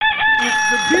Hey,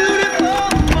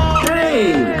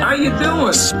 how you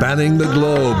doing? Spanning the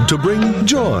globe to bring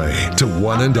joy to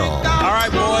one and all. All right,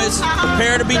 boys,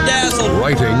 prepare to be dazzled.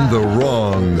 Righting the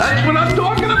wrongs. That's what I'm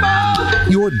talking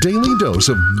about! Your daily dose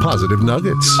of positive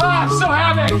nuggets. Oh, I'm so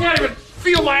happy I can't even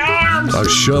feel my arms! A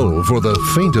show for the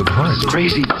faint of heart.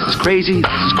 Crazy, it's crazy,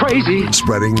 it's crazy.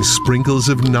 Spreading sprinkles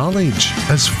of knowledge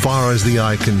as far as the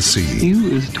eye can see.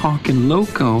 You is talking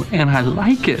loco, and I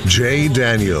like it. Jay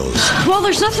Daniels. Well,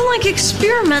 there's nothing like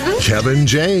experimenting. Kevin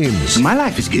James. My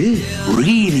life is good,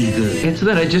 really good. It's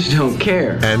that I just don't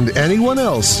care. And anyone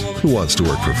else who wants to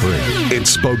work for free.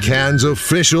 It's Spokane's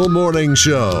official morning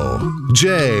show.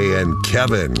 Jay and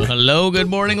Kevin. Hello, good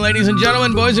morning, ladies and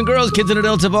gentlemen, boys and girls, kids and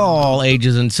adults of all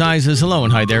ages and sizes. Hello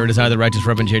and hi there. It is I, the Righteous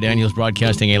Reverend Jay Daniels,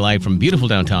 broadcasting a live from beautiful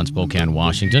downtown Spokane,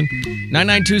 Washington.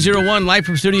 99201, live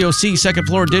from Studio C, second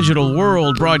floor, Digital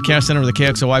World Broadcast Center of the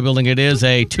KXOY building. It is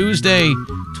a Tuesday,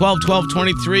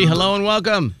 12/12/23. Hello and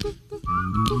welcome.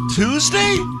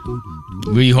 Tuesday?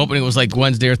 Were you hoping it was like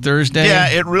Wednesday or Thursday? Yeah,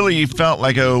 it really felt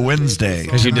like a Wednesday.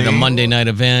 Because you did a Monday night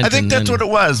event. I think that's what it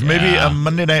was. Maybe a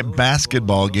Monday night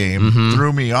basketball game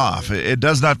threw me off. It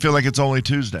does not feel like it's only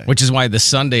Tuesday. Which is why the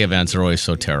Sunday events are always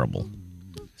so terrible.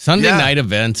 Sunday night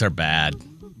events are bad.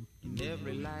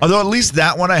 Although at least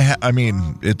that one, I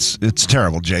mean, it's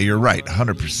terrible, Jay. You're right,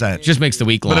 100%. It just makes the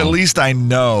week long. But at least I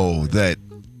know that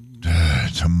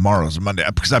tomorrow's Monday,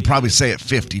 because I probably say it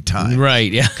 50 times.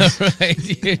 Right, yeah,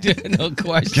 right. No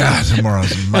question. God,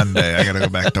 tomorrow's Monday. I got to go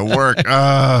back to work.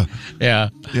 Yeah.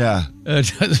 Yeah.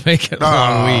 It does make it a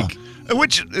long week.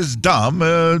 Which is dumb.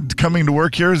 Coming to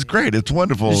work here is great. It's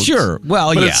wonderful. Sure.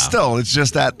 Well, but yeah. It's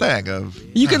just that thing of...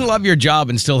 You can love your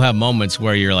job and still have moments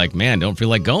where you're like, man, don't feel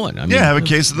like going. I mean, have a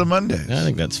case of the Mondays. I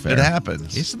think that's fair. It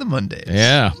happens. Case of the Mondays.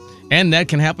 Yeah. And that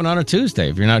can happen on a Tuesday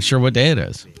if you're not sure what day it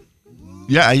is.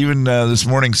 Yeah, I even this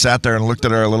morning sat there and looked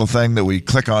at our little thing that we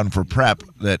click on for prep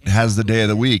that has the day of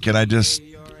the week, and I just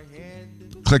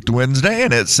clicked Wednesday,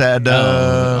 and it said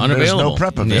there's no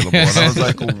prep available. And I was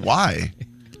like, why?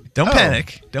 Don't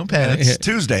panic. Don't panic. It's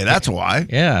Tuesday, that's why.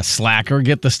 Yeah, slacker,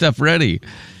 get the stuff ready.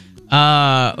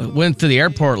 Went to the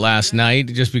airport last night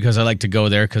just because I like to go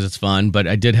there because it's fun, but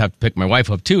I did have to pick my wife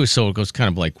up too, so it was kind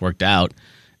of like worked out.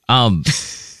 And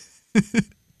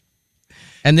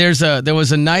there was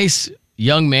a nice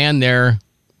young man there.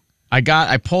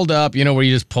 I pulled up, where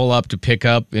you just pull up to pick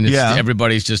up, and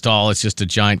everybody's it's just a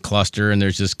giant cluster, and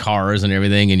there's just cars and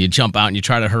everything, and you jump out and you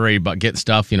try to hurry about get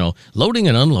stuff, loading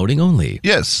and unloading only.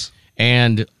 Yes.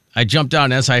 And I jumped out,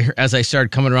 and as I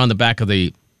started coming around the back of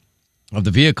the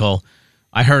vehicle,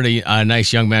 I heard a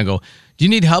nice young man go, "Do you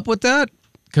need help with that?"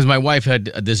 Because my wife had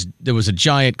there was a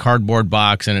giant cardboard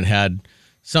box, and it had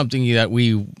something that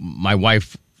my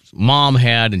wife mom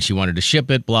had, and she wanted to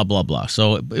ship it, blah, blah, blah.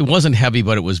 So it wasn't heavy,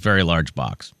 but it was a very large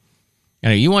box.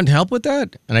 And you want help with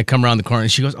that? And I come around the corner,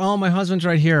 and she goes, "Oh, my husband's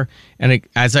right here." And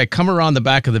as I come around the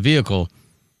back of the vehicle,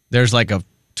 there's like a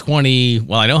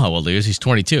I know how old he is. He's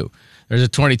 22. There's a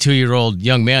 22-year-old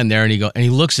young man there, and he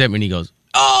looks at me, and he goes,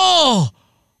 "Oh!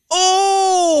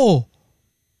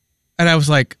 And I was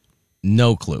like,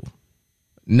 no clue.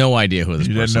 No idea who this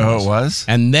person was. You didn't know who it was?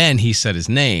 And then he said his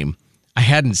name. I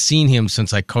hadn't seen him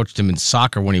since I coached him in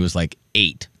soccer when he was like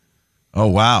 8. Oh,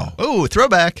 wow. Oh,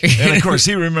 throwback. And, of course,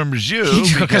 he remembers you.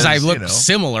 Because I look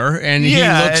similar, and he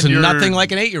looks nothing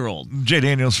like an 8-year-old. Jay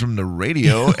Daniels from the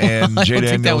radio, and Jay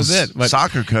Daniels,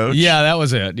 soccer coach. Yeah, that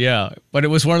was it, yeah. But it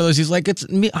was one of those, he's like, it's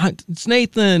me, it's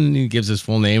Nathan. And he gives his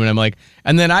full name, and I'm like,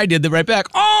 and then I did the right back,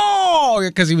 oh,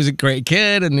 because he was a great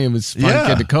kid, and he was a fun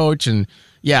kid to coach. And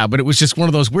yeah, but it was just one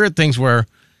of those weird things where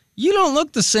you don't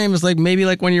look the same as maybe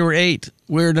when you were 8.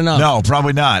 Weird enough. No,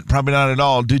 probably not. Probably not at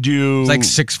all. Did you like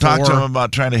 6'4". talk to him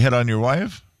about trying to hit on your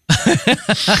wife?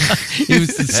 He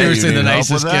was seriously the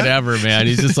nicest kid ever, man.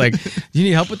 He's just like, "Do you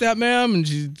need help with that, ma'am?" And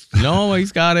she's, "No,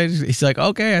 he's got it." He's like,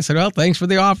 "Okay." I said, "Well, thanks for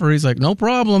the offer." He's like, "No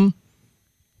problem."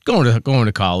 Going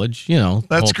to college,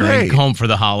 That's great. Home for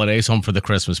the holidays, home for the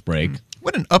Christmas break.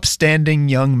 What an upstanding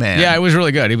young man. Yeah, it was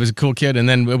really good. He was a cool kid, and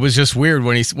then it was just weird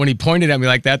when he pointed at me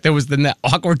like that. There was the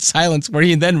awkward silence where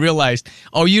he then realized,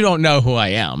 "Oh, you don't know who I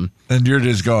am." And you're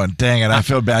just going, "Dang it, I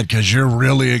feel bad because you're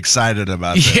really excited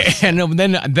about this." Yeah, no,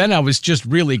 then I was just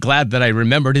really glad that I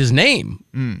remembered his name.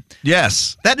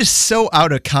 Yes. That is so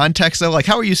out of context, though. Like,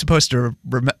 how are you supposed to,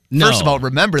 first of all,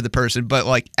 remember the person, but,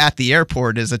 at the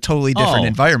airport is a totally different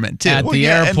environment, too. At the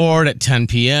airport at 10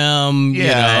 p.m.,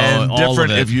 and all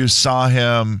different of it. if you saw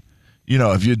him,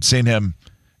 if you'd seen him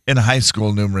in high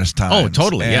school numerous times. Oh,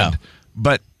 totally, yeah.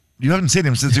 But You haven't seen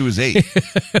him since he was 8.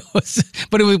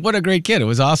 But what a great kid. It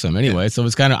was awesome. Anyway, so it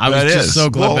was kind of. I was just so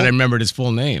glad that I remembered his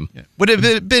full name. Yeah. Would it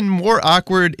have been more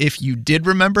awkward if you did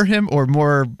remember him, or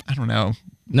more? I don't know.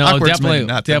 No,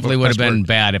 definitely would have been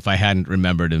bad if I hadn't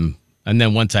remembered him. And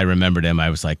then once I remembered him, I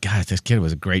was like, God, this kid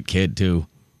was a great kid too.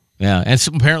 Yeah, and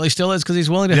apparently still is because he's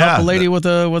willing to help a lady with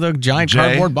a giant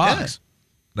cardboard box.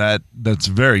 Yeah. That's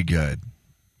very good.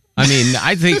 I mean,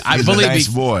 I believe nice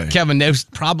boy. Kevin, there's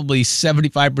probably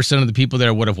 75% of the people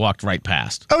there would have walked right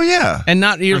past. Oh yeah, and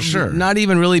not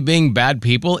even really being bad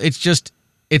people. It's just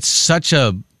such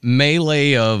a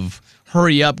melee of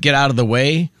hurry up, get out of the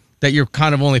way that you're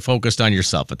kind of only focused on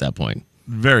yourself at that point.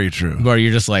 Very true. Where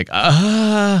you're just like,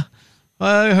 hurry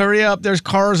up. There's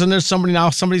cars and there's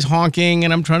somebody's honking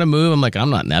and I'm trying to move. I'm like,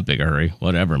 I'm not in that big a hurry.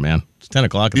 Whatever, man. It's 10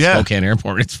 o'clock at Spokane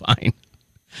Airport. It's fine.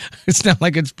 It's not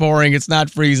like it's pouring. It's not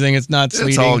freezing. It's not sleeting.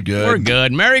 It's all good. We're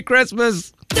good. Merry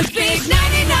Christmas. The big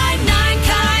 99.9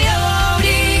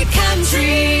 Coyote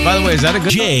Country. By the way, is that a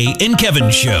good Jay and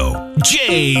Kevin Show?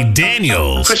 Jay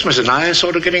Daniels. Christmas and I are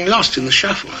sort of getting lost in the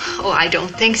shuffle. Oh, I don't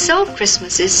think so.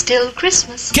 Christmas is still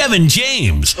Christmas. Kevin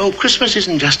James. Oh, Christmas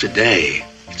isn't just a day.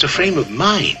 It's a frame of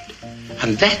mind.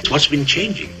 And that's what's been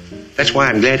changing. That's why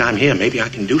I'm glad I'm here. Maybe I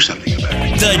can do something about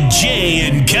it. The Jay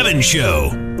and Kevin Show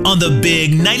on the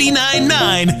big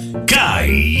 99.9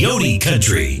 Coyote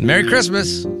Country. Merry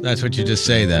Christmas. That's what you just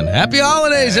say then. Happy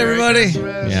holidays, everybody.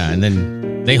 Yeah, and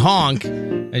then they honk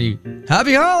and you,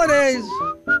 happy holidays.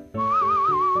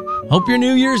 Hope your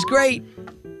New Year's great.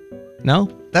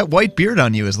 No? That white beard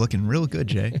on you is looking real good,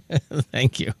 Jay.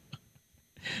 Thank you.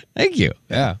 Thank you.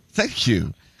 Yeah. Thank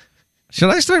you. Should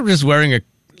I start just wearing a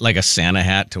Santa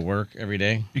hat to work every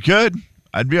day? You could.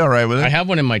 I'd be all right with it. I have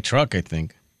one in my truck, I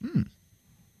think.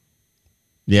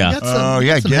 Yeah.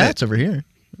 Some hats over here.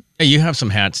 Hey, you have some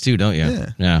hats too, don't you?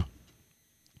 Yeah.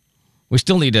 We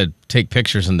still need to take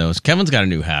pictures in those. Kevin's got a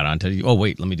new hat on. Oh,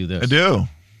 wait, let me do this. I do.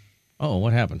 Oh,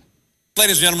 what happened?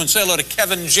 Ladies and gentlemen, say hello to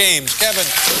Kevin James. Kevin.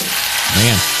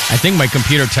 Man, I think my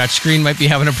computer touchscreen might be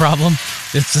having a problem.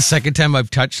 It's the second time I've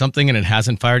touched something and it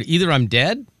hasn't fired. Either I'm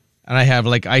dead and I have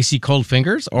icy cold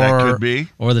fingers, or that could be.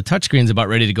 Or the touchscreen's about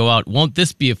ready to go out. Won't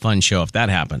this be a fun show if that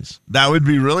happens? That would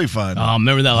be really fun. Oh,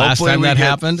 remember that last time that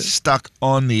happened? Stuck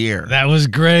on the air. That was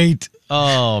great.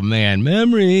 Oh, man,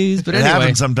 memories. But it anyway.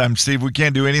 happens sometimes, Steve. We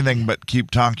can't do anything but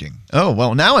keep talking. Oh,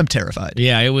 well, now I'm terrified.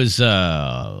 Yeah, it was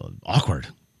awkward.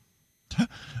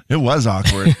 It was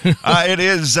awkward. It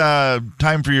is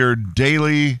time for your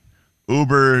daily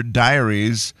Uber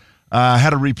diaries. I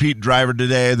had a repeat driver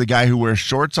today, the guy who wears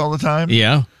shorts all the time.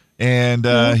 Yeah. And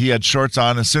he had shorts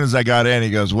on. As soon as I got in,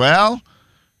 he goes, well,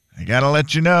 I got to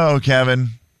let you know, Kevin,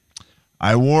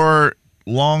 I wore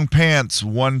long pants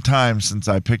one time since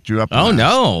I picked you up. Oh,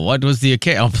 no. What was the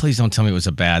occasion? Oh, please don't tell me it was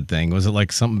a bad thing. Was it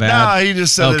like something bad? No, he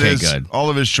just said good. All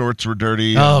of his shorts were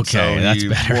dirty. Okay, so that's he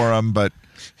better. wore them, but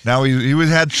now he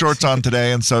had shorts on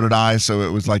today, and so did I, so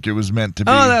it was like it was meant to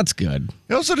be. Oh, that's good.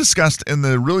 He also discussed in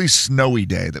the really snowy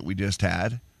day that we just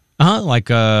had. Like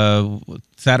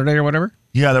Saturday or whatever?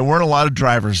 Yeah, there weren't a lot of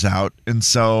drivers out, and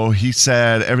so he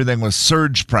said everything was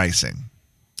surge pricing.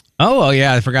 Oh,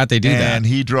 yeah, I forgot they do that. And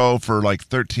he drove for like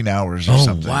 13 hours or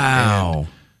something. Oh, wow.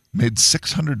 Made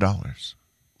 $600.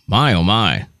 My, oh,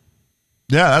 my.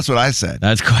 Yeah, that's what I said.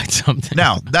 That's quite something.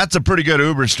 Now, that's a pretty good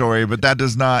Uber story, but that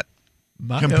does not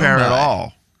compare at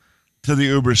all to the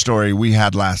Uber story we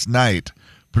had last night.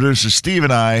 Producer Steve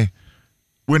and I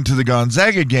went to the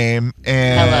Gonzaga game,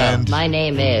 and... Hello, my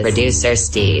name is Producer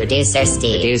Steve. Producer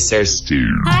Steve. Producer Steve.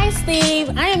 Hi,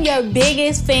 Steve. I am your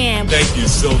biggest fan. Thank you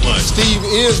so much. Steve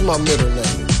is my middle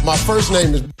name. My first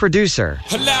name is Producer.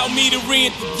 Allow me to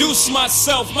reintroduce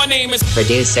myself. My name is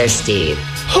Producer Steve.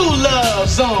 Who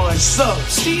loves orange soda?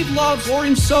 Steve loves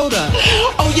orange soda.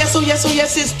 Oh, yes,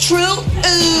 it's true.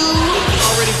 Ooh.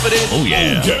 All ready for this? Oh,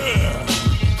 yeah.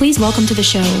 Please welcome to the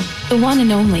show, the one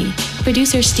and only,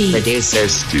 Producer Steve. Producer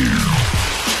Steve.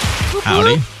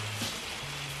 Howdy.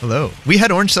 Hello. We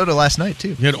had orange soda last night,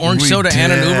 too. You had orange soda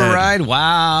and an Uber ride?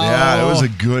 Wow. Yeah, it was a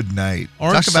good night.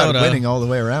 Talk about winning all the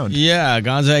way around. Yeah,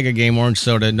 Gonzaga game, orange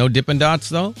soda. No Dippin' Dots,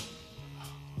 though?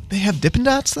 They have Dippin'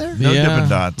 Dots there? No Dippin'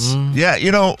 Dots. Yeah,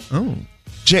 you know,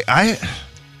 Jay, that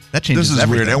changes this is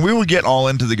everything. weird, and we will get all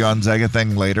into the Gonzaga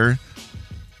thing later,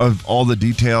 of all the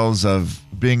details of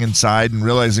being inside and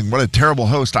realizing what a terrible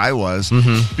host I was,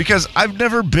 because I've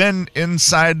never been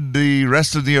inside the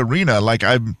rest of the arena.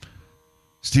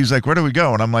 Steve's like, where do we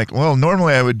go? And I'm like, well,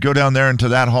 normally I would go down there into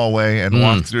that hallway and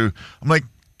walk through. I'm like,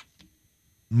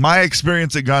 my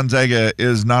experience at Gonzaga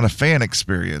is not a fan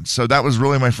experience. So that was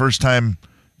really my first time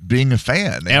being a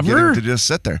fan. And Ever? getting to just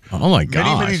sit there. Oh, my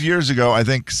gosh. Many years ago, I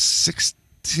think 6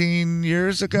 15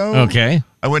 years ago. Okay.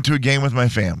 I went to a game with my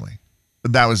family.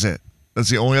 But that was it. That's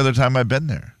the only other time I've been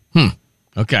there.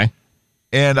 Okay.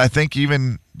 And I think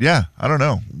even, I don't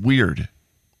know, weird.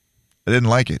 I didn't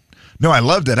like it. No, I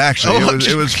loved it, actually.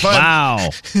 It was fun. Wow.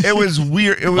 It was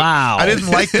weird. Wow. I didn't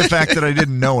like the fact that I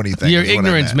didn't know anything. Your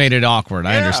ignorance made it awkward.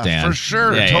 I Yeah, understand. for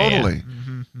sure. Yeah, totally.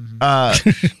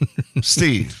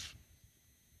 Steve.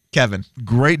 Kevin.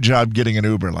 Great job getting an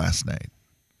Uber last night.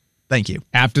 Thank you.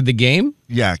 After the game?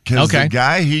 Yeah, because the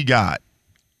guy he got,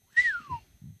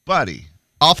 buddy.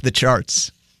 Off the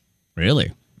charts.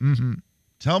 Really? Mm-hmm.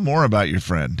 Tell more about your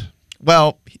friend.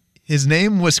 Well, his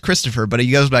name was Christopher, but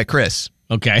he goes by Chris.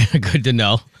 Okay, good to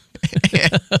know.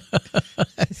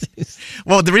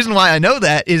 Well, the reason why I know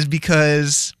that is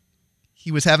because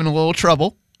he was having a little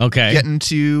trouble getting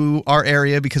to our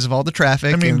area because of all the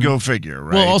traffic. I mean, go figure,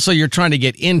 right? Well, also, you're trying to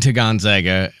get into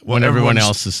Gonzaga when everyone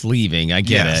else is leaving. I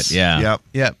get it. Yeah.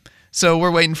 Yep. So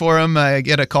we're waiting for him. I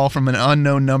get a call from an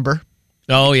unknown number.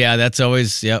 Oh, yeah, that's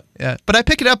always, Yeah. But I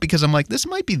pick it up because I'm like, this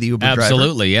might be the Uber driver.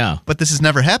 Absolutely, yeah. But this has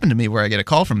never happened to me where I get a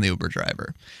call from the Uber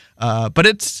driver. But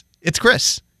it's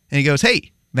Chris. And he goes,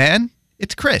 hey, man,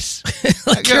 it's Chris.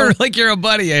 like you're a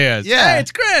buddy of his. Yeah. Hey,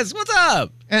 it's Chris. What's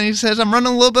up? And he says, I'm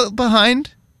running a little bit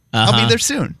behind. I'll be there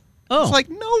soon. Oh. It's like,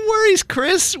 no worries,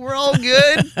 Chris. We're all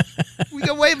good. We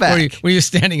go way back. Were you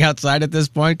standing outside at this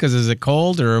point? Because is it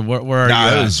cold or where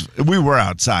are you? We were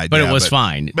outside. But it was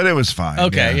fine. But it was fine.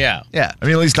 Okay, yeah. I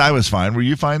mean, at least I was fine. Were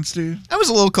you fine, Steve? I was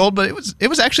a little cold, but it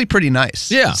was actually pretty nice.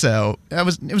 Yeah. So it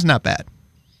was not bad.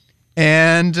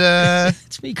 And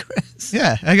it's me, Chris.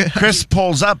 Yeah. Chris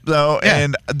pulls up, though,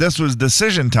 and this was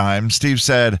decision time. Steve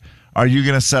said, are you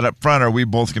going to sit up front or are we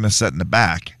both going to sit in the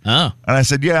back? Oh. And I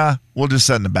said, yeah, we'll just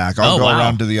sit in the back. I'll go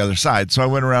around to the other side. So I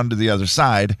went around to the other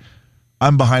side.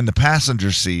 I'm behind the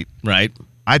passenger seat. Right.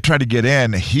 I try to get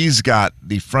in. He's got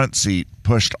the front seat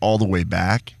pushed all the way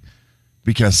back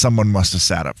because someone must have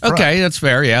sat up front. Okay, that's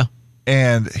fair, yeah.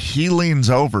 And he leans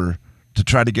over to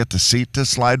try to get the seat to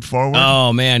slide forward.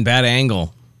 Oh, man, bad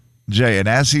angle. Jay, and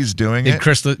as he's doing Did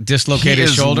Chris dislocate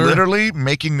his shoulder? He is literally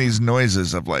making these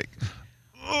noises of like,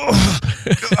 oh,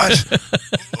 God.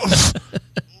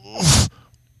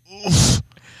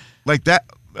 Like that.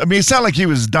 I mean, it sounded like he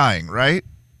was dying, right?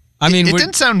 I mean, it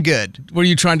didn't sound good. Were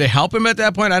you trying to help him at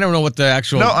that point? I don't know what the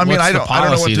actual. No, I mean, I don't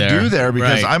know what to do there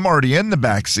because right. I'm already in the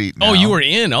back seat now. Oh, you were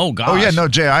in? Oh, gosh. Oh, yeah. No,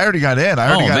 Jay, I already got in.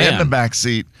 I already got in the back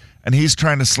seat, and he's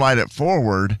trying to slide it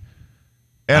forward.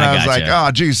 And I was like, oh,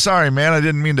 geez, sorry, man. I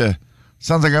didn't mean to.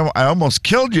 Sounds like I almost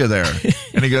killed you there.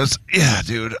 And he goes, yeah,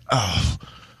 dude.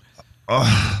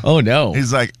 Oh, no.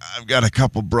 He's like, I've got a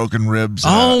couple broken ribs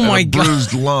and a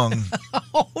bruised lung.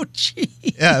 Oh, jeez.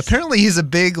 Yeah, apparently he's a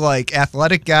big,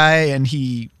 athletic guy, and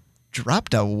he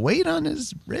dropped a weight on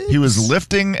his ribs. He was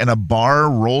lifting, and a bar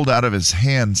rolled out of his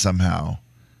hand somehow.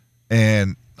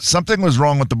 And something was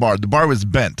wrong with the bar. The bar was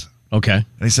bent. Okay. And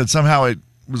he said somehow it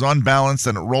was unbalanced,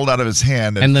 and it rolled out of his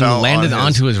hand. And then landed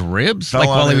onto his ribs? Like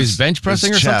while he was bench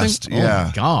pressing or something? Yeah. Oh,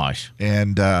 my gosh.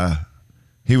 And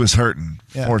he was hurting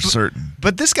for certain.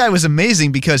 But this guy was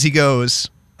amazing because he goes,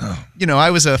 I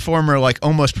was a former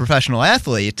almost professional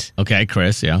athlete. Okay,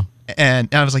 Chris, yeah.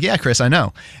 And I was like, yeah, Chris, I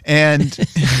know. And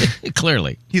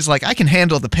clearly. He's like, I can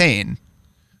handle the pain.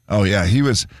 Oh, yeah. He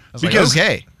was. Because,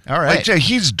 okay, all right. Like, Jay,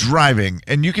 he's driving,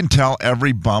 and you can tell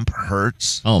every bump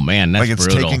hurts. Oh, man, that's brutal.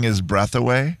 Like it's taking his breath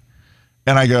away.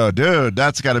 And I go, dude,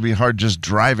 that's got to be hard just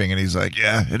driving. And he's like,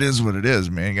 yeah, it is what it is,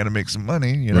 man. You got to make some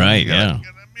money. Right, yeah.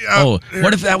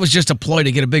 What if that was just a ploy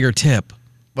to get a bigger tip?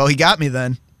 Well, he got me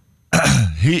then.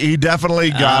 He definitely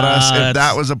got us. If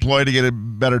that was a ploy to get a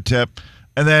better tip.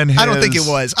 And then I don't think it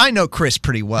was. I know Chris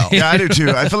pretty well. Yeah, I do too.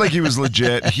 I feel like he was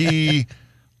legit. He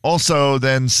also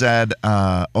then said,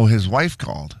 his wife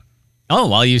called. Oh,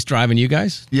 while he was driving you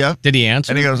guys? Yeah. Did he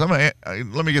answer? And he goes,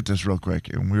 let me get this real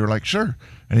quick. And we were like, sure.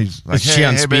 And he's like, she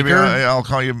on hey, baby, I'll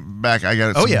call you back. I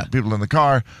got some people in the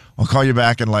car. I'll call you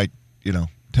back in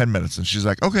 10 minutes. And she's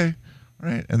like, okay. All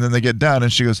right. And then they get done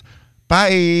and she goes,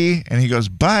 bye. And he goes,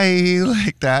 bye,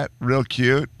 like that. Real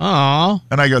cute. Aww.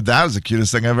 And I go, that was the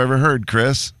cutest thing I've ever heard,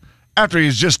 Chris. After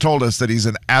he's just told us that he's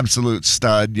an absolute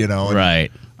stud, Right.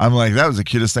 I'm like, that was the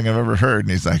cutest thing I've ever heard.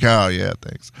 And he's like, oh, yeah,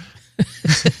 thanks.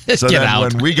 So Get then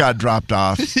out. when we got dropped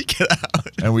off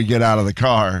and we get out of the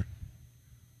car,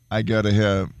 I go to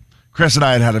him. Chris and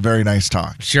I had a very nice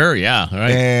talk. Sure, yeah. All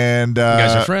right. And you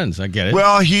guys are friends. I get it.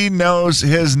 Well, he knows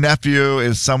his nephew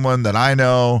is someone that I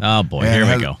know. Oh, boy. Here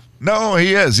we go. No,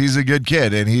 he is. He's a good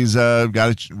kid, and he's got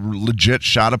a legit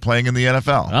shot of playing in the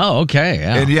NFL. Oh, okay.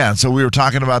 Yeah. And so we were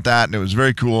talking about that, and it was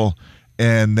very cool.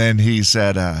 And then he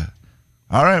said,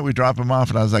 all right, we drop him off.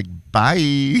 And I was like, bye.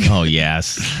 Oh,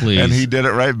 yes, please. And he did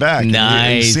it right back.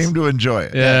 Nice. He seemed to enjoy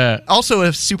it. Yeah. Also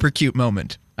a super cute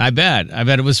moment. I bet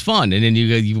it was fun. And then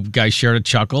you guys shared a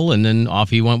chuckle, and then off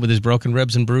he went with his broken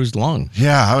ribs and bruised lung.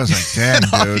 Yeah, I was like, damn,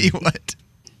 dude. Off he went.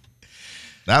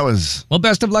 That was... Well,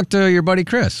 best of luck to your buddy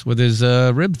Chris with his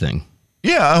rib thing.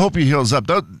 Yeah, I hope he heals up.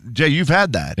 Jay, you've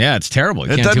had that. Yeah, it's terrible.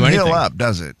 You it can't doesn't do anything. heal up,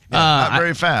 does it? Yeah, not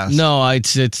very fast. No,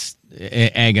 it's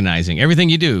agonizing. Everything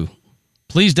you do,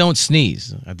 please don't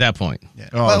sneeze at that point. Yeah.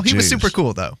 Well, he was super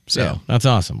cool, though. So yeah, that's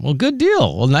awesome. Well, good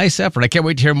deal. Well, nice effort. I can't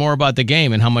wait to hear more about the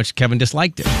game and how much Kevin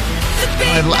disliked it.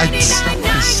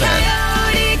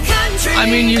 I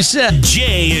mean, you said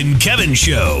Jay and Kevin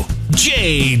Show.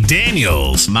 Jay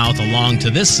Daniels. Mouth along to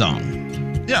this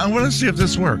song. Yeah, I want to see if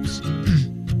this works.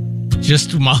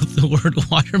 Just mouth the word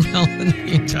watermelon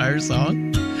the entire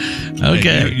song?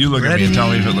 Okay. Hey, you look at me and tell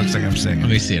me if it looks like I'm singing.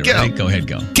 Let me see it. Ready? Go ahead,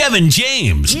 go. Kevin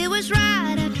James. It was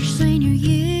right after senior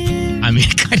year. I mean,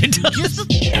 it kind of does.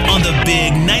 On the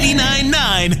big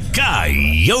 99.9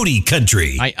 Coyote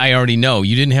Country. I already know.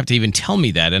 You didn't have to even tell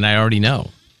me that, and I already know.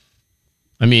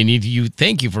 I mean, you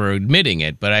thank you for admitting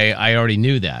it, but I already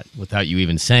knew that without you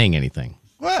even saying anything.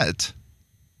 What?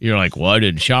 You're like, well, I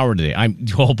didn't shower today.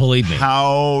 Oh, believe me.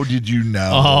 How did you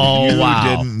know? Oh, you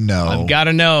wow. didn't know. I've got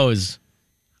a nose.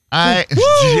 Yeah.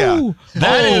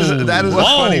 That is a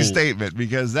funny statement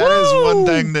because that is one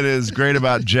thing that is great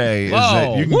about Jay is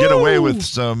that you can get away with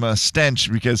some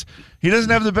stench because he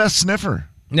doesn't have the best sniffer.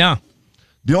 No.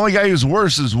 The only guy who's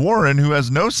worse is Warren, who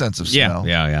has no sense of smell.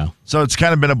 Yeah. So it's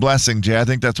kind of been a blessing, Jay. I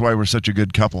think that's why we're such a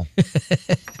good couple.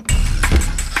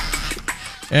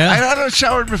 Yeah. I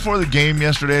showered before the game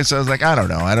yesterday, so I was like, I don't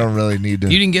know. I don't really need to.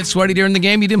 You didn't get sweaty during the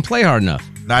game? You didn't play hard enough?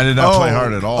 I did not play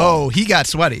hard at all. Oh, he got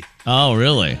sweaty. Oh,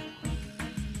 really?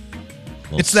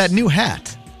 It's that new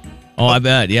hat. Oh, I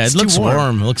bet. Yeah, it looks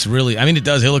warm. It looks really, I mean, it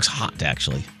does. It looks hot,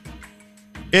 actually.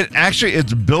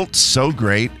 It's built so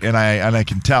great, and I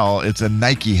can tell it's a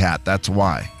Nike hat. That's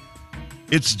why.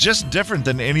 It's just different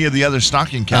than any of the other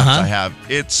stocking caps I have.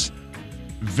 It's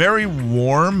very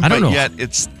warm, but yet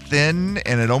it's thin,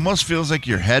 and it almost feels like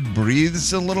your head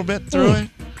breathes a little bit through it.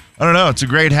 I don't know. It's a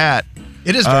great hat.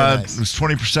 It is very nice. It was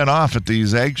 20% off at the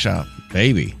Zeg Shop.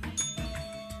 Baby.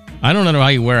 I don't know how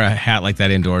you wear a hat like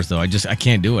that indoors, though. I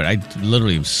can't do it. I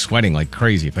literally am sweating like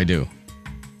crazy if I do.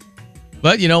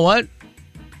 But you know what?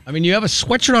 I mean, you have a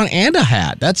sweatshirt on and a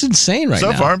hat. That's insane now.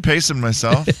 So far, I'm pacing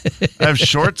myself. I have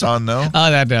shorts on, though.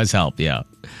 Oh, that does help, yeah.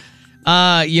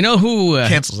 You know who...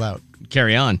 cancels out.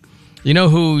 Carry on. You know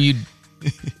who you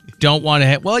don't want to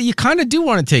have... Well, you kind of do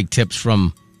want to take tips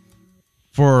from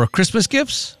for Christmas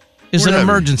gifts? Is an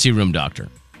emergency room doctor.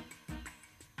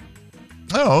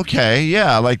 Oh, okay.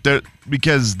 Yeah,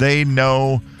 because they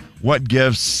know what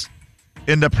gifts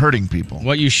end up hurting people.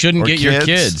 What you shouldn't get your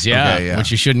kids. Yeah. Okay, yeah.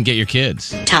 What you shouldn't get your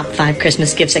kids. Top 5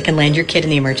 Christmas gifts that can land your kid in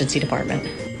the emergency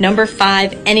department. Number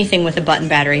 5, anything with a button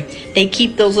battery. They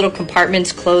keep those little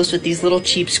compartments closed with these little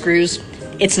cheap screws.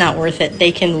 It's not worth it.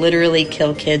 They can literally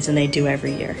kill kids, and they do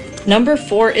every year. Number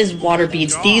 4 is water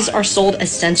beads. These are sold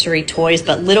as sensory toys,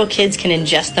 but little kids can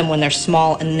ingest them when they're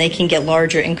small, and they can get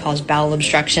larger and cause bowel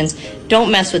obstructions.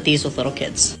 Don't mess with these with little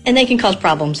kids. And they can cause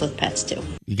problems with pets, too.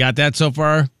 You got that so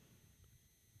far?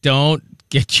 Don't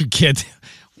get your kids...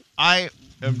 I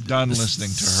am done listening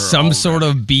to her. Some sort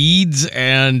of beads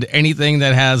and anything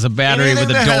that has a battery with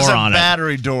a door on it.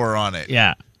 Battery door on it.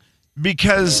 Yeah.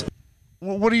 Because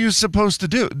what are you supposed to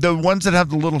do? The ones that have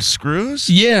the little screws?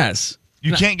 Yes.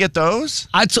 You can't get those?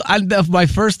 My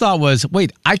first thought was,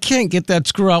 wait, I can't get that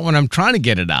screw out when I'm trying to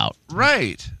get it out.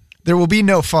 Right. There will be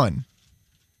no fun.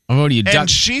 And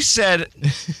she said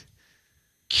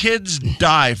kids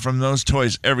die from those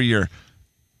toys every year.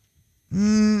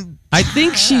 I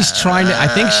think she's trying to.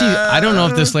 I don't know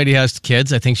if this lady has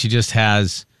kids. I think she just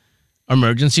has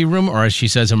emergency room, or as she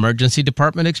says, emergency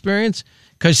department experience.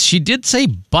 Because she did say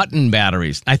button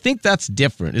batteries. I think that's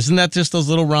different. Isn't that just those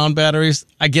little round batteries?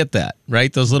 I get that,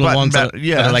 right? Those little ones that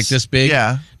are like this big.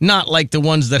 Yeah. Not like the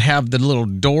ones that have the little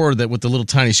door with the little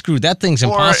tiny screw. That thing's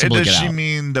impossible to get out. Or does she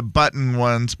mean the button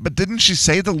ones? But didn't she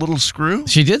say the little screw?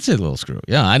 She did say the little screw.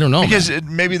 Yeah, I don't know. Because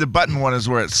maybe the button one is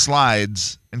where it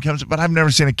slides and comes. But I've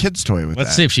never seen a kid's toy with that.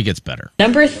 Let's see if she gets better.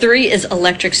 Number 3 is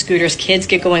electric scooters. Kids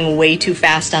get going way too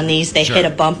fast on these. They hit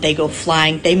a bump, they go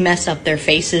flying. They mess up their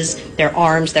faces, their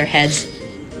arms, their heads.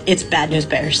 It's bad news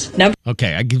bears.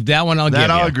 Okay, I give that one.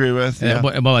 I'll agree with. Yeah.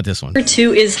 What about this one? Number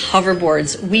 2 is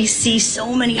hoverboards. We see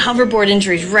so many hoverboard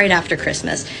injuries right after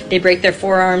Christmas. They break their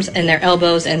forearms and their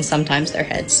elbows and sometimes their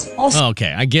heads.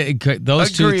 Okay, I get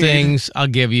those two things. I'll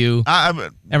give you.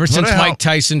 Ever since Mike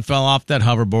Tyson fell off that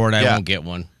hoverboard, I won't get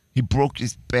one. He broke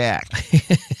his back.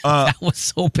 That was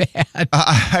so bad.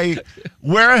 I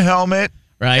wear a helmet,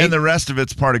 right? And the rest of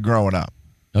it's part of growing up.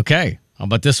 Okay. How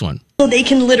about this one? So they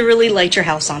can literally light your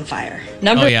house on fire.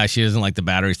 Oh, yeah. She doesn't like the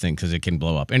battery thing because it can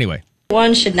blow up. Anyway.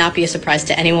 One should not be a surprise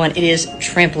to anyone. It is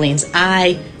trampolines.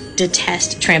 I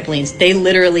detest trampolines. They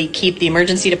literally keep the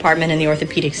emergency department and the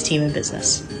orthopedics team in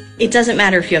business. It doesn't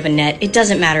matter if you have a net. It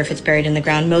doesn't matter if it's buried in the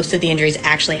ground. Most of the injuries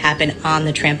actually happen on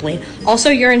the trampoline. Also,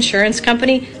 your insurance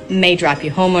company may drop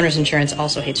you. Homeowners insurance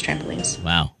also hates trampolines.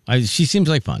 Wow. She seems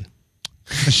like fun.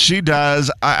 She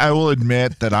does. I will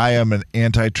admit that I am an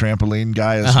anti-trampoline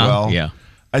guy as well. Yeah.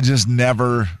 I just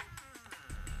never...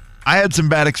 I had some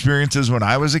bad experiences when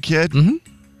I was a kid, and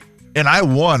I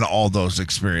won all those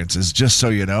experiences, just so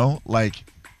you know. Like,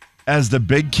 as the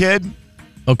big kid.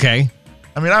 Okay.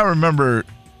 I mean, I remember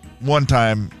one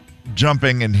time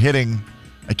jumping and hitting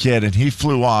a kid, and he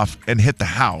flew off and hit the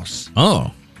house.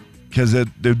 Oh. Because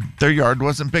their yard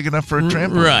wasn't big enough for a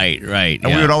trampoline. Right.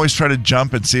 And we would always try to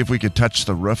jump and see if we could touch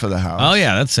the roof of the house. Oh,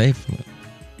 yeah, that's safe.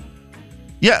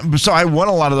 Yeah, so I won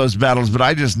a lot of those battles, but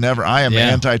I just never, I am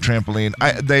anti-trampoline.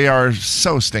 They are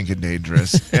so stinking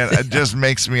dangerous, and it just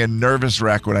makes me a nervous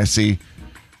wreck when I see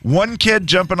one kid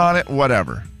jumping on it,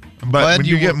 whatever. But when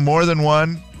you get more than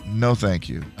one, no thank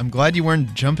you. I'm glad you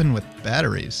weren't jumping with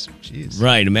batteries. Jeez.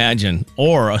 Right, imagine.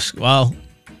 Or, well,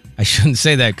 I shouldn't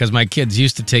say that because my kids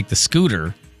used to take the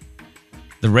scooter,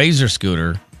 the Razor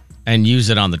scooter, and use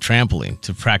it on the trampoline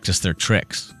to practice their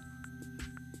tricks.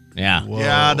 Yeah. Whoa.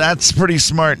 Yeah, that's pretty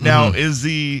smart. Now, is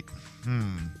the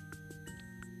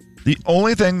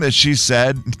only thing that she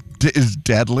said is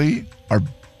deadly are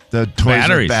the toys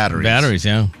with batteries. Batteries,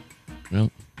 yeah.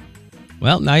 Yep.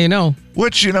 Well, now you know.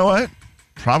 Which, you know what?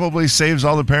 Probably saves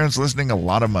all the parents listening a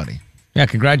lot of money. Yeah,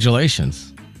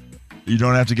 congratulations. You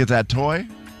don't have to get that toy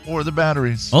or the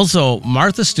batteries. Also,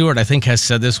 Martha Stewart, I think, has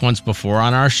said this once before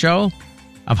on our show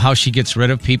of how she gets rid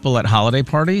of people at holiday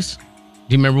parties. Do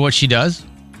you remember what she does?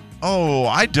 Oh,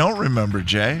 I don't remember,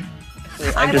 Jay.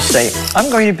 I just say,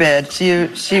 I'm going to bed. See you.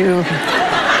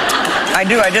 I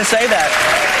do. I just say that.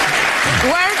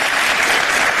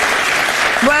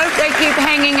 What if they keep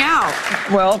hanging out?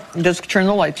 Well, just turn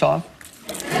the lights off.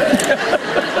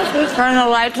 Turn the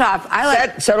lights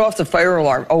off. Set off the fire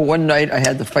alarm. Oh, one night I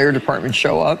had the fire department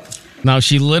show up. Now,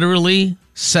 she literally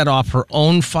set off her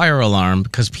own fire alarm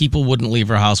because people wouldn't leave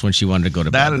her house when she wanted to go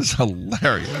to bed. That is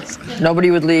hilarious.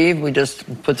 Nobody would leave. We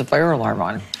just put the fire alarm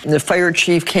on. And the fire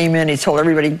chief came in. He told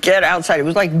everybody, get outside. It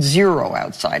was like 0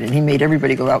 outside, and he made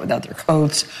everybody go out without their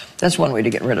coats. That's one way to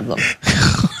get rid of them.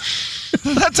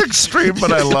 That's extreme,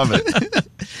 but I love it.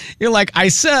 You're like, I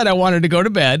said I wanted to go to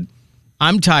bed.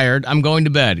 I'm tired. I'm going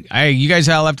to bed. You guys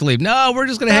all have to leave. No, we're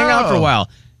just going to hang out for a while.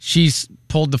 She's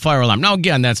pulled the fire alarm. Now,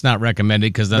 again, that's not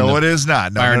recommended because then it is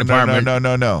not. Fire department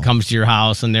No. comes to your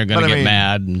house and they're going to get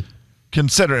mad. And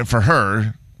considering for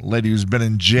her, lady who's been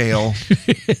in jail,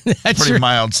 pretty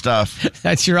mild stuff.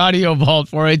 That's your audio vault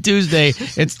for a Tuesday.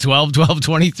 It's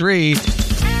 12/12/23.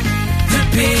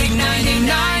 The big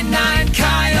 99.9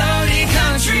 Coyote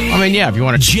Country. I mean, yeah, if you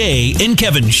want to. Jay and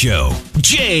Kevin Show.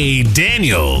 Jay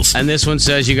Daniels. And this one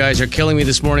says, you guys are killing me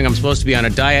this morning. I'm supposed to be on a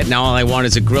diet. Now all I want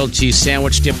is a grilled cheese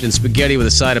sandwich dipped in spaghetti with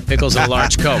a side of pickles and a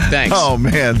large Coke. Thanks. Oh,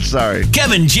 man, sorry.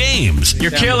 Kevin James.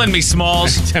 You're killing me,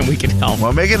 Smalls. Anytime we can help.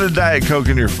 Well, make it a Diet Coke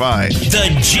and you're fine.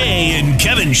 The Jay and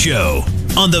Kevin Show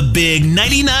on the big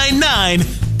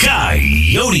 99.9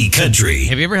 Coyote Country.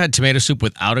 Have you ever had tomato soup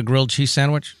without a grilled cheese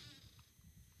sandwich?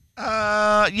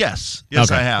 Yes.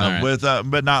 Yes, Okay. I have. Right. With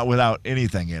but not without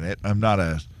anything in it. I'm not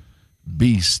a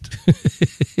beast.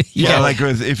 Yeah. Like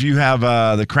if you have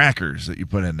the crackers that you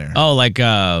put in there. Oh, like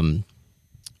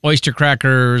oyster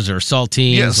crackers or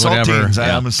saltines, whatever. Saltines.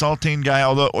 Yeah. I'm a saltine guy,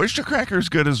 although oyster cracker is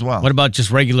good as well. What about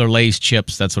just regular Lay's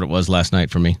chips? That's what it was last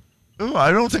night for me. Ooh,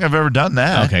 I don't think I've ever done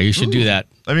that. Okay, you should do that.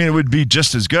 I mean, it would be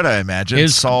just as good, I imagine.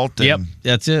 Salt and Yep,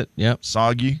 that's it. Yep.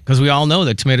 Soggy. Because we all know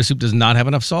that tomato soup does not have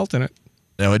enough salt in it.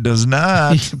 No, it does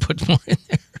not. You should put more in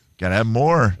there. Gotta have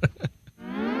more.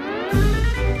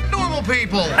 Normal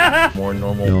people. More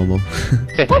normal. Normal.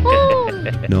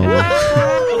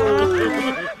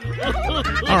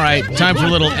 All right, time for a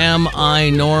little Am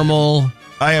I Normal?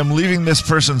 I am leaving this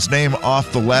person's name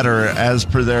off the letter as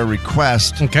per their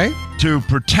request. Okay. To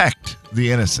protect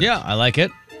the innocent. Yeah, I like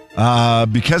it.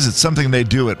 Because it's something they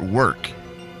do at work.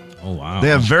 Oh, wow. They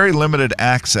have very limited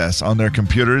access on their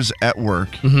computers at work.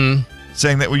 Mm-hmm.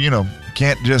 Saying that,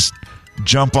 can't just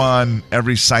jump on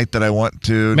every site that I want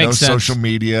to. Makes no sense. social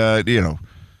media,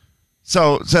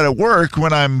 So at work,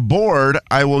 when I'm bored,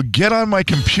 I will get on my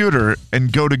computer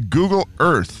and go to Google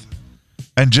Earth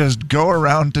and just go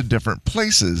around to different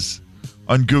places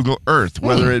on Google Earth,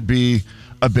 whether it be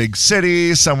a big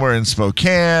city, somewhere in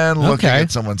Spokane, looking at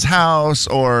someone's house,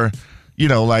 or,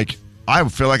 like I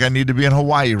feel like I need to be in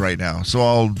Hawaii right now, so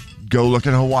I'll go look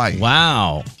at Hawaii.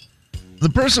 Wow. The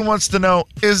person wants to know,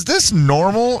 is this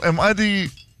normal? Are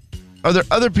there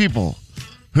other people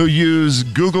who use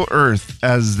Google Earth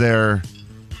as their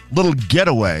little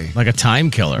getaway, like a time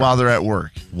killer, while they're at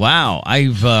work? Wow,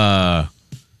 I've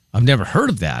never heard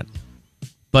of that,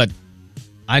 but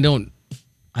I don't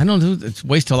do it's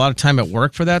waste a lot of time at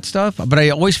work for that stuff. But I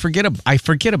always forget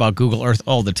about Google Earth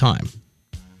all the time.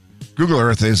 Google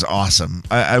Earth is awesome.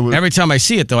 Every time I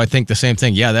see it, though, I think the same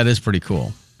thing. Yeah, that is pretty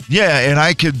cool. Yeah, and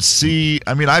I could see.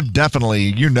 I mean, I've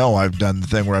definitely, I've done the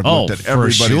thing where I've looked at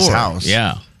everybody's house.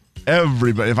 Yeah.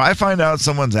 Everybody. If I find out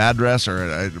someone's address or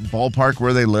a ballpark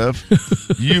where they live,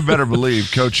 you better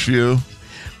believe Coach Few.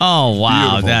 Oh,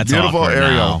 wow. That's beautiful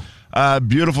aerial.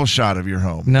 Beautiful shot of your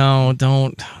home. No,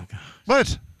 don't.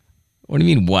 What? What do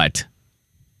you mean, what?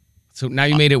 So now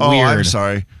you made it weird. I'm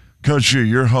sorry. Coach Few,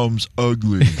 your home's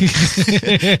ugly.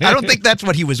 I don't think that's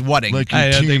what he was wanting. Like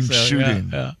your team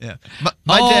shooting. Yeah.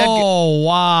 My dad. Oh,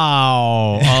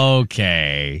 wow.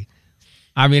 Okay.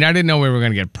 I mean, I didn't know we were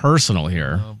going to get personal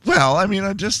here. Well, I mean,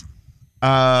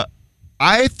 I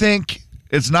think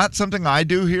it's not something I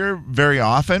do here very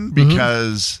often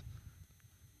because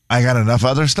I got enough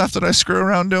other stuff that I screw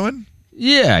around doing.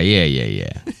 Yeah.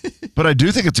 But I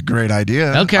do think it's a great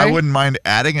idea. Okay. I wouldn't mind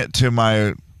adding it to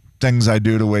my things I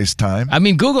do to waste time. I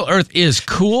mean, Google Earth is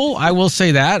cool. I will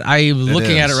say that. I'm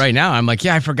looking at it right now. I'm like,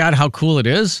 yeah, I forgot how cool it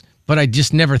is, but I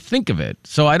just never think of it.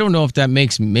 So I don't know if that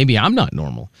maybe I'm not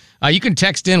normal. You can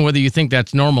text in whether you think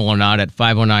that's normal or not at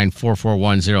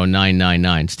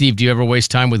 509-441-0999. Steve, do you ever waste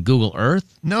time with Google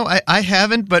Earth? No, I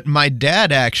haven't, but my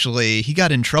dad actually, he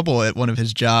got in trouble at one of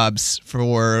his jobs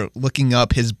for looking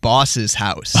up his boss's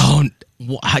house. Oh, and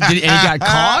he got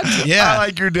caught? Yeah. I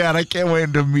like your dad. I can't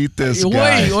wait to meet this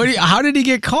guy. Wait, how did he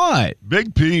get caught?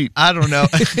 Big Pete. I don't know.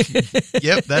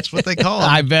 Yep, that's what they call him.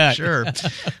 I bet. Sure.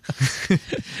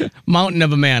 Mountain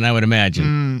of a man, I would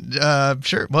imagine.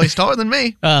 Sure. Well, he's taller than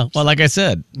me. Well, like I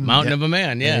said, mountain of a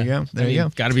man, yeah. There you go.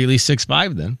 Got to be at least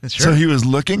 6'5" then. Sure. So he was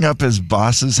looking up his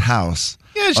boss's house.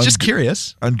 Yeah, it's just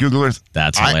curious. On Google Earth.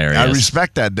 That's hilarious. I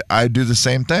respect that. I do the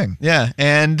same thing. Yeah,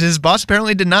 and his boss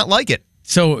apparently did not like it.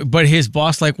 So, but his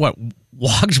boss,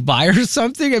 walked by or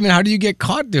something? I mean, how do you get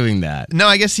caught doing that? No,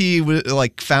 I guess he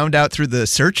found out through the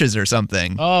searches or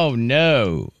something. Oh,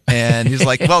 no. And he's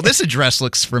like, well, this address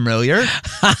looks familiar.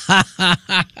 What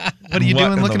are you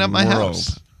doing looking up my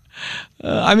house?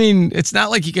 I mean, it's not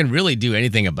like you can really do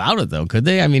anything about it, though, could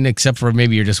they? I mean, except for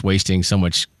maybe you're just wasting so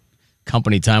much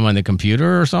company time on the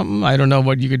computer or something. I don't know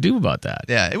what you could do about that.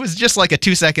 Yeah, it was just like a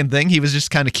 2-second thing. He was just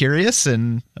kind of curious,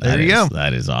 and there you go.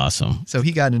 That is awesome. So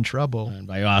he got in trouble. And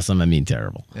by awesome, I mean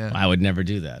terrible. Yeah. I would never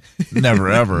do that.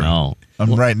 Never, ever. No.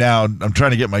 Right now, I'm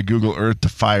trying to get my Google Earth to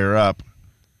fire up.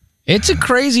 It's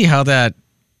crazy how that...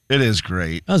 It is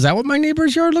great. Oh, is that what my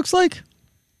neighbor's yard looks like?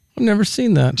 I've never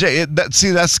seen that. Jay,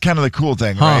 that's kind of the cool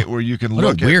thing, right? Where you can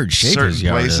look at certain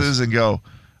places and go,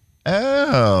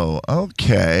 oh,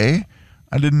 okay.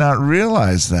 I did not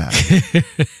realize that.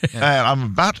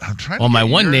 I'm trying to. Well, my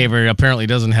one neighbor apparently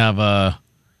doesn't have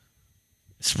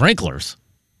sprinklers.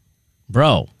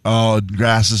 Bro. Oh,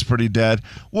 grass is pretty dead.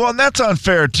 Well, and that's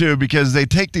unfair, too, because they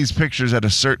take these pictures at a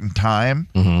certain time,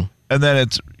 and then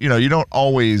it's, you don't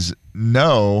always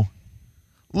know.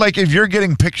 Like, if you're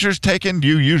getting pictures taken,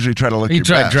 you usually try to look your best.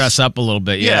 You try to dress up a little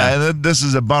bit, yeah. And then this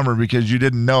is a bummer because you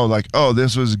didn't know,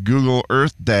 this was Google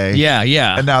Earth Day.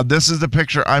 Yeah. And now this is the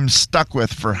picture I'm stuck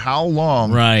with for how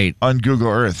long on Google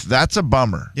Earth. That's a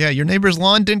bummer. Yeah, your neighbor's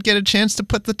lawn didn't get a chance to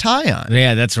put the tie on.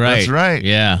 Yeah, that's right. That's right.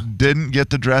 Yeah. Didn't get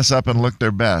to dress up and look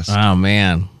their best. Oh,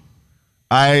 man.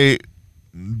 The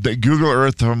Google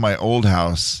Earth from my old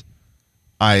house,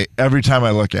 every time I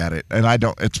look at it, and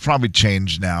it's probably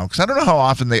changed now because I don't know how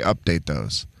often they update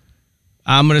those.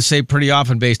 I'm going to say pretty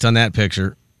often based on that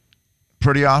picture.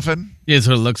 Pretty often? It's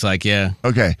what it looks like, yeah.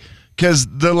 Okay. Because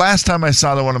the last time I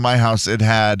saw the one in my house, it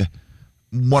had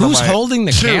Who's holding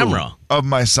the camera? Of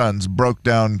my sons broke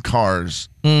down cars.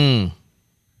 And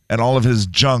all of his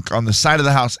junk on the side of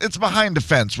the house. It's behind a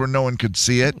fence where no one could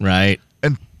see it. Right.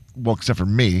 And, well, except for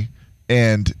me.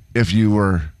 And if you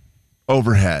were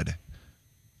overhead.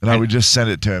 And I would just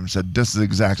send it to him and said, this is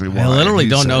exactly why. I literally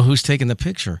don't know who's taking the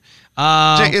picture.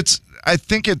 Jay, I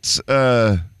think it's...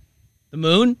 the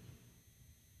moon?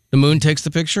 The moon takes the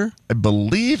picture? I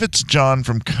believe it's John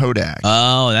from Kodak.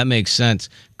 Oh, that makes sense.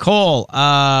 Cole,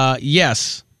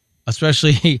 yes.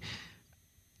 Especially...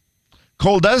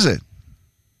 Cole does it.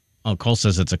 Oh, Cole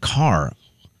says it's a car.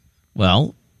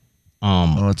 Well,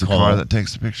 It's a car that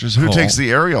takes the pictures. Who takes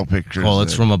the aerial pictures? Well,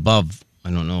 it's from above. I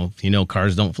don't know if you know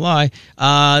cars don't fly.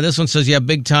 This one says,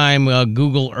 big time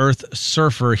Google Earth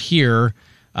surfer here.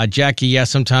 Jackie,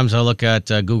 sometimes I look at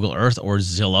Google Earth or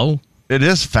Zillow. It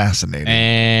is fascinating.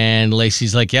 And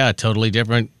Lacey's like, totally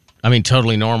different. I mean,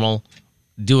 totally normal.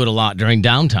 Do it a lot during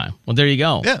downtime. Well, there you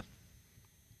go. Yeah.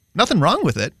 Nothing wrong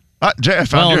with it. Jay, I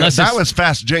found that was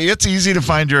fast. Jay, it's easy to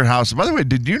find your house. By the way,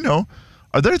 did you know,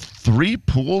 are there 3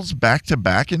 pools back to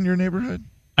back in your neighborhood?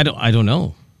 I don't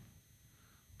know.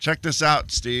 Check this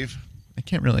out, Steve. I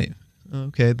can't really.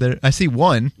 Okay, there. I see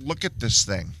one. Look at this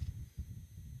thing.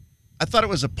 I thought it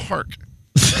was a park.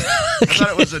 I thought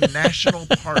it was a national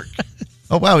park.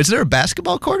 Oh, wow. Is there a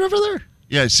basketball court over there?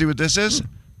 Yeah, see what this is?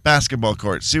 Basketball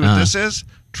court. See what this is?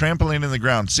 Trampoline in the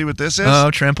ground. See what this is? Oh,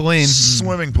 trampoline.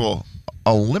 Swimming pool.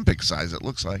 Olympic size, it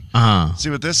looks like. See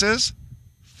what this is?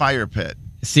 Fire pit.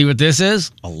 See what this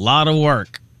is? A lot of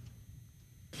work.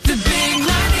 The big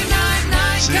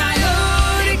 99.9 Coyote